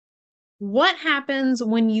What happens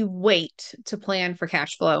when you wait to plan for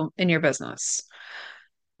cash flow in your business?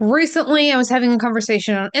 Recently, I was having a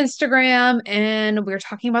conversation on Instagram and we were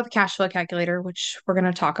talking about the cash flow calculator, which we're going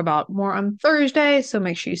to talk about more on Thursday. So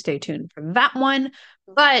make sure you stay tuned for that one.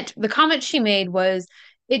 But the comment she made was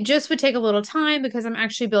it just would take a little time because I'm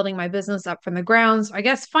actually building my business up from the ground. So I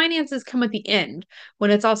guess finances come at the end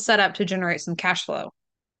when it's all set up to generate some cash flow.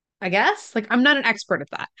 I guess. Like, I'm not an expert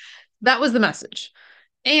at that. That was the message.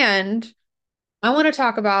 And I want to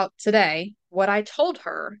talk about today what I told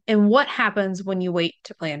her and what happens when you wait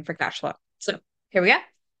to plan for cash flow. So here we go.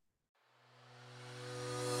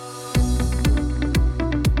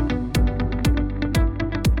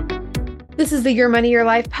 This is the Your Money, Your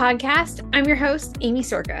Life podcast. I'm your host, Amy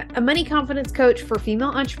Sorka, a money confidence coach for female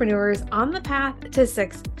entrepreneurs on the path to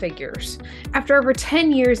six figures. After over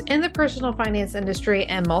 10 years in the personal finance industry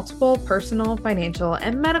and multiple personal, financial,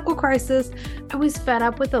 and medical crises, I was fed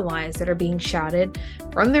up with the lies that are being shouted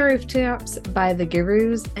from the rooftops by the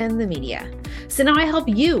gurus and the media. So now I help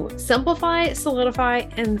you simplify, solidify,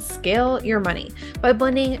 and scale your money by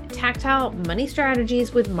blending tactile money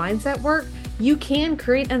strategies with mindset work. You can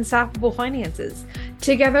create unstoppable finances.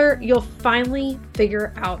 Together, you'll finally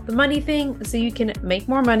figure out the money thing so you can make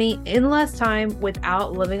more money in less time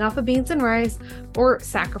without living off of beans and rice or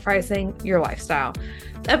sacrificing your lifestyle.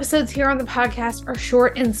 The episodes here on the podcast are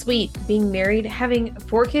short and sweet. Being married, having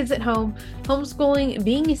 4 kids at home, homeschooling,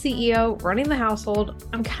 being a CEO, running the household,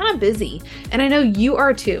 I'm kind of busy, and I know you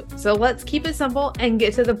are too. So let's keep it simple and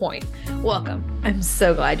get to the point. Welcome. I'm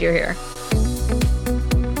so glad you're here.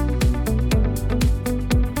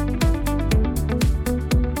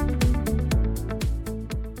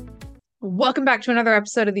 Welcome back to another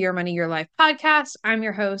episode of the Your Money, Your Life podcast. I'm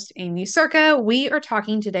your host, Amy Circa. We are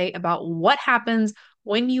talking today about what happens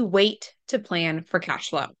when you wait to plan for cash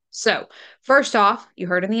flow. So first off, you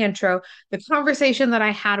heard in the intro, the conversation that I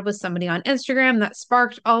had with somebody on Instagram that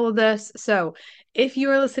sparked all of this. So if you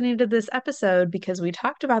are listening to this episode because we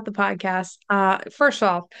talked about the podcast, first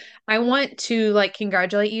off, I want to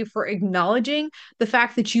congratulate you for acknowledging the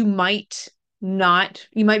fact that you might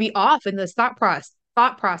be off in this thought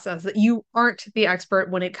process that you aren't the expert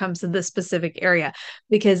when it comes to this specific area,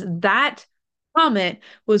 because that comment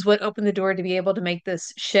was what opened the door to be able to make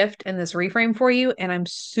this shift and this reframe for you. And I'm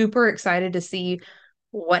super excited to see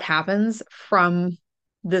what happens from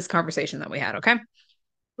this conversation that we had. Okay.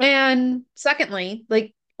 And secondly,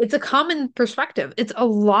 it's a common perspective. It's a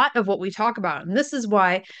lot of what we talk about. And this is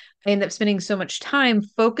why I end up spending so much time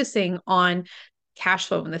focusing on cash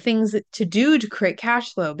flow and the things to do to create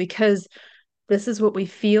cash flow, because this is what we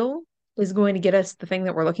feel is going to get us the thing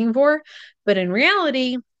that we're looking for. But in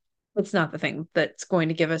reality, it's not the thing that's going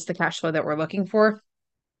to give us the cash flow that we're looking for.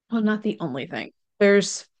 Well, not the only thing. You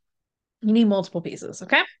need multiple pieces.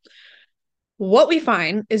 Okay. What we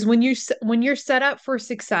find is when you're set up for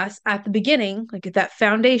success at the beginning, like at that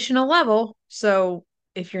foundational level. So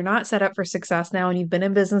if you're not set up for success now and you've been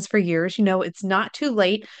in business for years, it's not too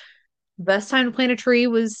late. Best time to plant a tree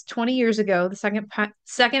was 20 years ago. The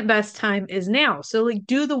second best time is now. So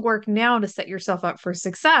do the work now to set yourself up for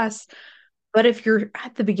success. But if you're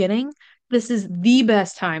at the beginning, this is the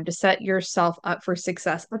best time to set yourself up for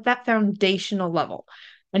success at that foundational level.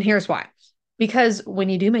 And here's why. Because when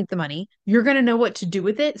you do make the money, you're going to know what to do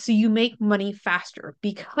with it. So you make money faster,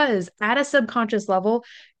 because at a subconscious level,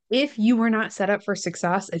 if you were not set up for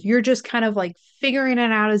success, if you're just kind of figuring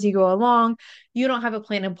it out as you go along, you don't have a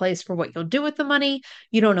plan in place for what you'll do with the money.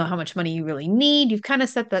 You don't know how much money you really need. You've kind of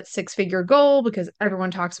set that 6-figure goal because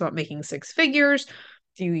everyone talks about making 6 figures.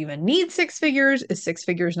 Do you even need 6 figures? Is 6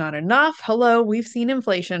 figures not enough? Hello, we've seen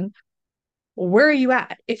inflation. Where are you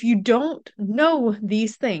at? If you don't know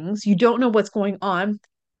these things, you don't know what's going on.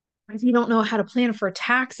 If you don't know how to plan for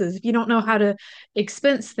taxes, if you don't know how to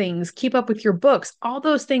expense things, keep up with your books, all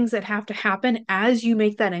those things that have to happen as you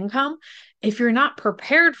make that income, if you're not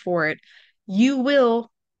prepared for it, you will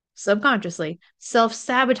subconsciously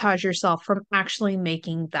self-sabotage yourself from actually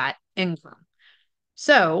making that income.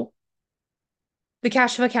 So the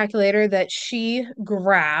cash flow calculator that she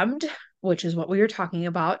grabbed, which is what we were talking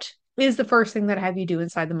about, is the first thing that I have you do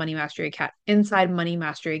inside Money Mastery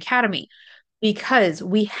Academy, because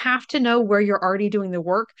we have to know where you're already doing the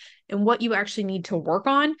work and what you actually need to work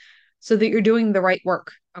on so that you're doing the right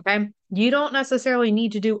work. Okay. You don't necessarily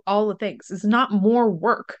need to do all the things. It's not more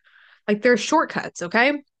work. There's shortcuts.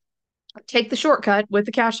 Okay. Take the shortcut with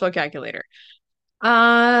the cash flow calculator.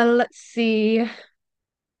 Let's see.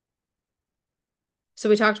 So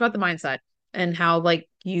we talked about the mindset and how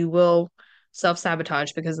you will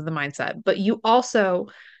self-sabotage because of the mindset, but you also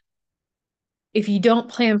if you don't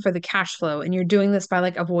plan for the cash flow and you're doing this by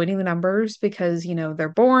like avoiding the numbers because, they're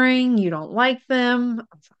boring, you don't like them,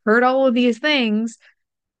 I've heard all of these things,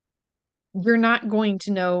 you're not going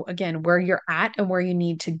to know, again, where you're at and where you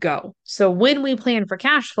need to go. So when we plan for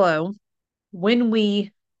cash flow, when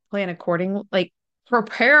we plan according, like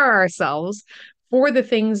prepare ourselves for the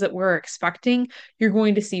things that we're expecting, you're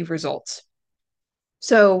going to see results.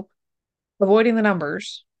 So avoiding the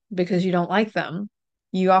numbers because you don't like them,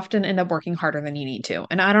 you often end up working harder than you need to.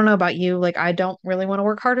 And I don't know about you, like I don't really want to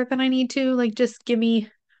work harder than I need to. Like just give me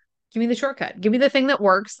the shortcut. Give me the thing that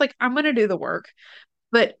works. Like I'm going to do the work.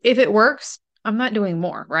 But if it works, I'm not doing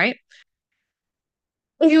more, right?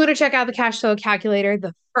 If you want to check out the cash flow calculator,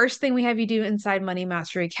 the first thing we have you do inside Money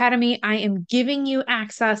Mastery Academy, I am giving you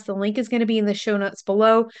access. The link is going to be in the show notes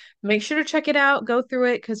below. Make sure to check it out, go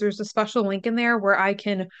through it because there's a special link in there where I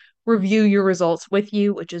can review your results with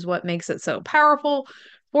you, which is what makes it so powerful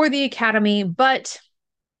for the Academy. But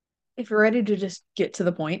if you're ready to just get to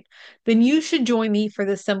the point, then you should join me for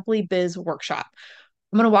the Simply Biz workshop.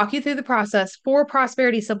 I'm going to walk you through the process for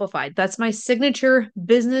Prosperity Simplified. That's my signature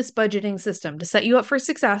business budgeting system to set you up for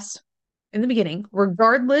success in the beginning,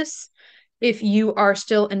 regardless if you are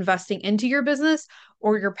still investing into your business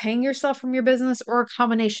or you're paying yourself from your business or a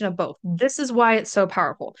combination of both. This is why it's so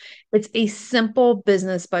powerful. It's a simple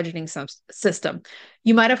business budgeting system.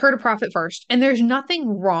 You might have heard of Profit First, and there's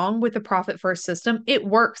nothing wrong with the Profit First system. It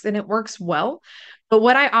works and it works well. But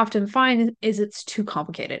what I often find is it's too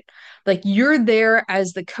complicated. Like you're there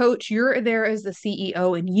as the coach, you're there as the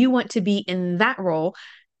CEO, and you want to be in that role.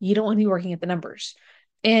 You don't want to be working at the numbers.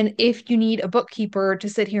 And if you need a bookkeeper to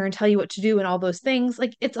sit here and tell you what to do and all those things,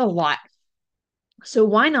 like it's a lot. So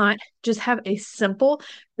why not just have a simple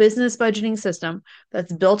business budgeting system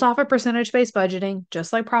that's built off of percentage-based budgeting,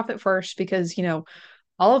 just like Profit First, because,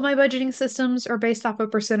 all of my budgeting systems are based off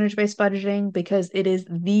of percentage-based budgeting because it is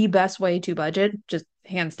the best way to budget, just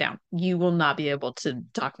hands down. You will not be able to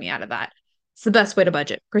talk me out of that. It's the best way to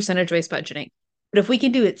budget, percentage-based budgeting. But if we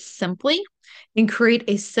can do it simply and create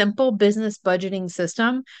a simple business budgeting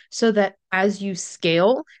system so that as you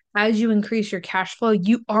scale, as you increase your cash flow,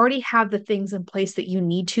 you already have the things in place that you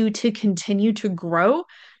need to continue to grow,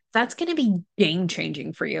 that's going to be game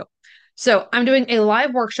changing for you. So I'm doing a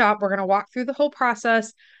live workshop. We're going to walk through the whole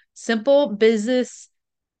process. Simple business,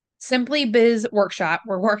 Simply Biz workshop.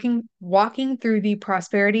 We're walking through the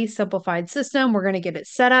Prosperity Simplified system. We're going to get it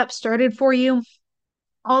set up, started for you.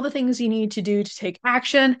 All the things you need to do to take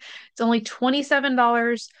action. It's only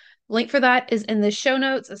 $27. Link for that is in the show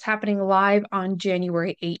notes. It's happening live on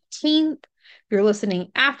January 18th. If you're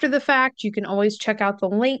listening after the fact, you can always check out the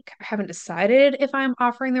link. I haven't decided if I'm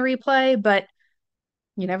offering the replay, but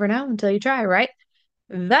you never know until you try, right?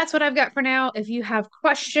 That's what I've got for now. If you have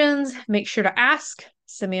questions, make sure to ask.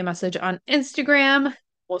 Send me a message on Instagram.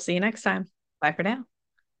 We'll see you next time. Bye for now.